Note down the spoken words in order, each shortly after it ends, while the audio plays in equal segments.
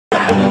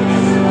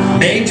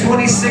May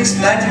 26,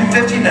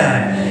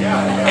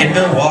 1959, in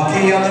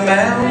Milwaukee on the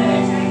mound,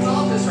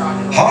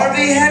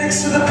 Harvey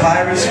Haddix of the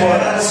Pirates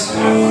was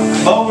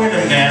mowing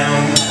them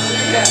down.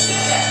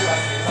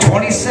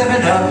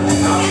 27 up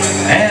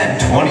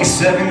and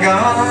 27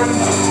 gone,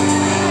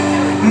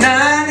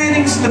 9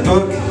 innings in the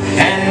book,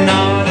 and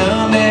not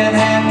a man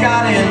had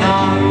got in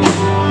on.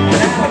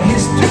 Now in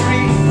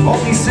history,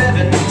 only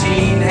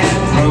 17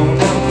 have thrown a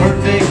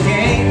perfect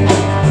game. A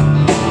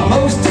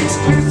most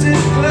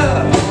exclusive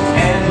club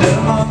and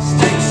a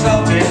most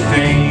exalted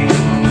fame.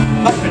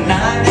 But for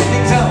 9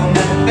 innings on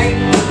that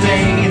fateful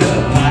day, the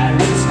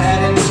Pirates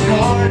hadn't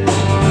scored a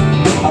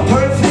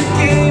perfect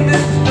game,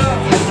 and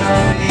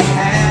they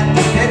had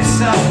to hit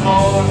some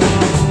more.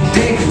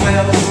 David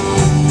Wells,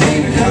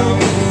 David Cohn,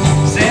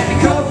 Sandy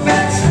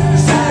Koufax,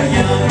 Cy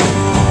Young,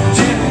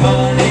 Jim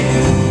Money,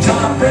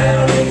 Tom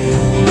Browning,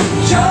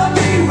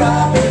 Charlie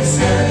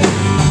Robertson,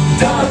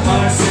 Don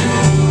Larson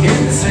in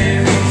the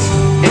series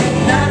in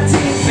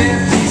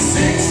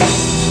 1956.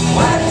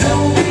 Why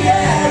don't we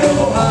add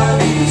old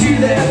Harvey to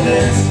that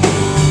list?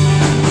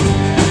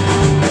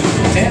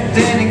 10th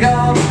inning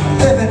gone,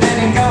 11th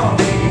inning gone,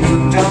 they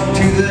moved on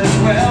to the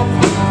 12th.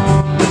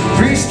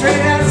 3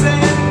 straight outs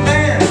and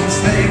fans,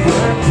 they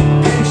were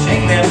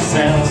pinching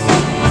themselves.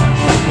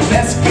 The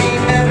best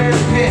game ever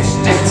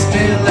pitched and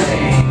still a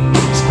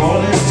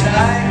scoreless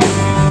tie.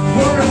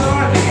 Poor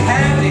Harvey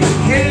Haddix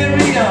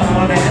carry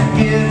on and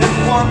give it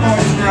one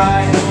more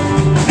try.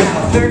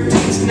 Now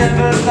 13's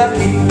never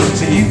lucky,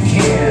 so you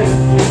can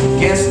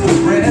guess the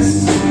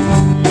rest.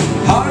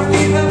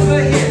 Harvey gave up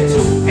a hit,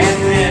 and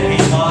then he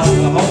lost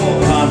the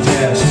whole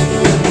contest.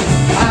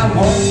 I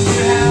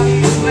wonder how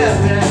he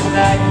slept that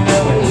night,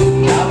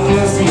 knowing how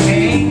close he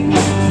came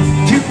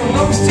to the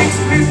most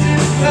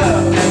exclusive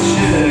club that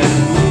should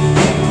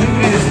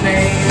include his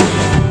name.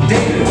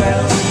 David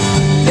Wells,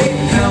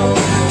 David Cohn,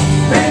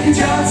 Randy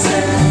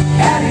Johnson,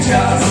 Addie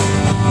Joss,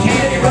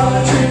 Kenny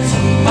Rogers,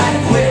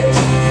 Mike Witt,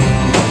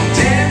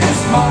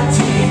 Dennis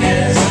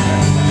Martinez,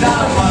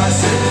 Don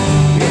Larson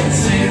in the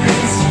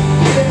series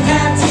in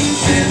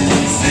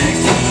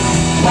 1956.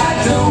 Why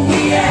don't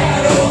we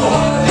add old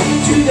Harvey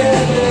to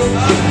that list?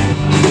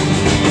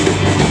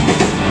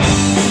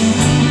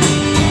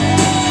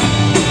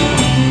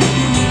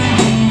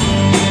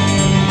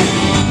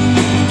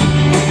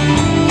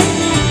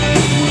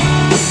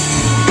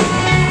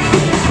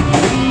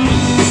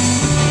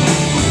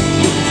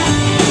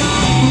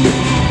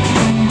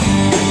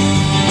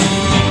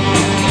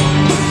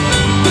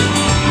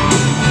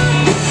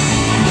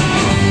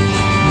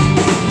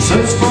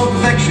 Search for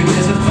perfection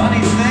is a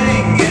funny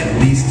thing, at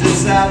least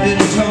as I've been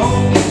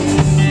told.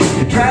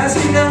 It drives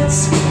me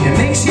nuts, it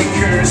makes you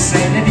curse,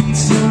 and it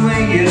eats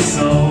away your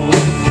soul.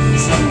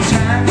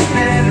 Sometimes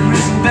better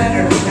isn't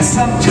better, and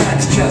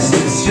sometimes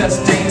justice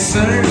just ain't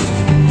served.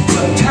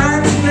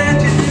 Sometimes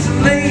legend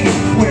isn't laid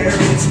where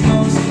it's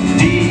most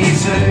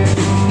deserved.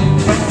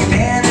 But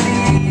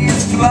humanity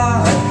is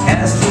flawed,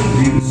 as the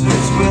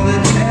users will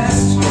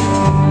attest.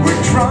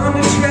 We're drawn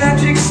to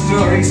tragic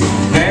stories,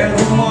 they're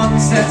the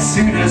ones that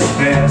suit us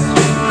best.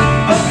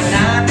 But for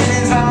 9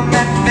 minutes on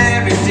that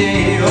very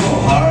day, oh,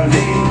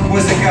 Harvey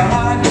was a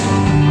god. A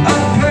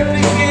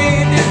perfect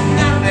game, if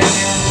nothing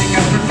else,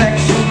 because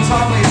perfection's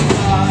always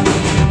flawed.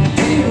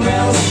 David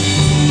Wells,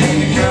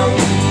 David Cohn,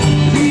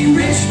 Lee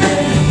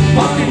Richmond,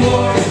 Bobby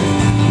Ward,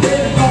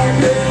 Red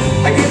Parker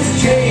against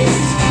the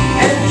Jays,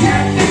 and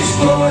Catfish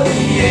for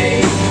the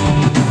A's.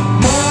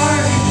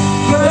 Mark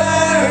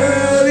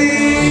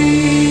Burley,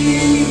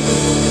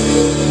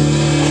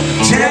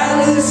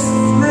 Dallas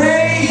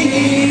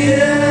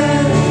Raider,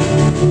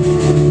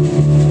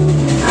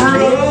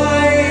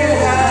 Roy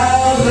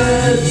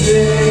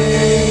Halladay,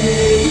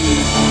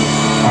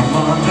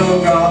 Armando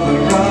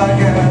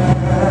Galarraga,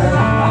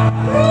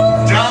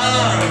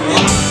 Don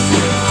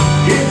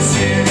in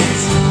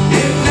series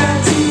in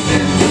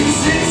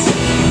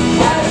 1956.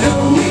 Why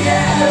don't we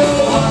add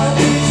old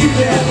Harvey to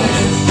that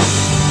list?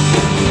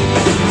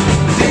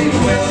 David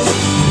Wells,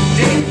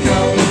 David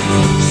Cohn,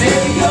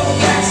 Sandy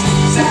Koufax,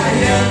 Cy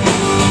Young,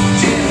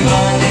 Jim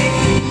Money,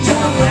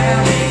 Tom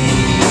Browning,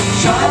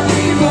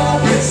 Charlie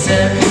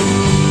Robertson,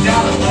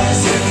 Don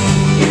Larson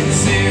in the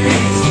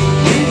series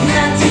in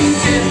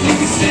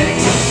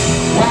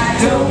 1956. Why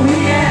don't we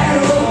add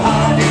old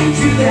Harvey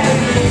to that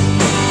list?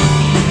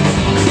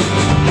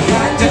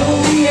 Why don't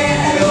we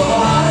add old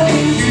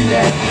Harvey to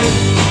that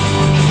list?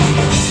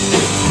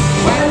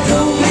 Why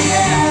don't we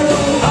add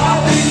old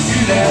Harvey to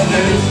that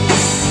list?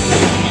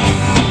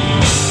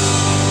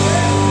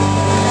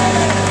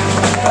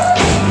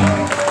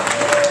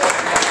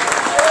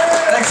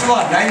 Thanks a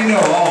lot. Now you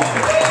know all of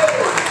it.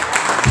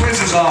 Quiz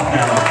is off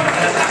now.